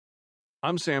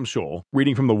I'm Sam Scholl,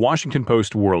 reading from the Washington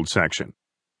Post World section.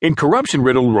 In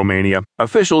Corruption-Riddled Romania,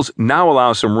 officials now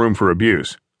allow some room for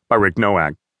abuse, by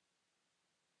Noack.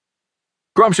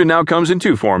 Corruption now comes in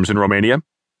two forms in Romania.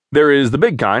 There is the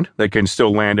big kind that can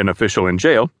still land an official in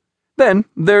jail. Then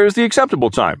there's the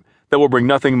acceptable type that will bring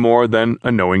nothing more than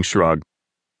a knowing shrug.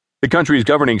 The country's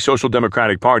governing Social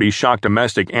Democratic Party shocked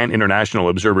domestic and international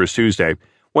observers Tuesday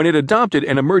when it adopted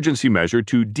an emergency measure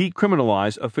to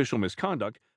decriminalize official misconduct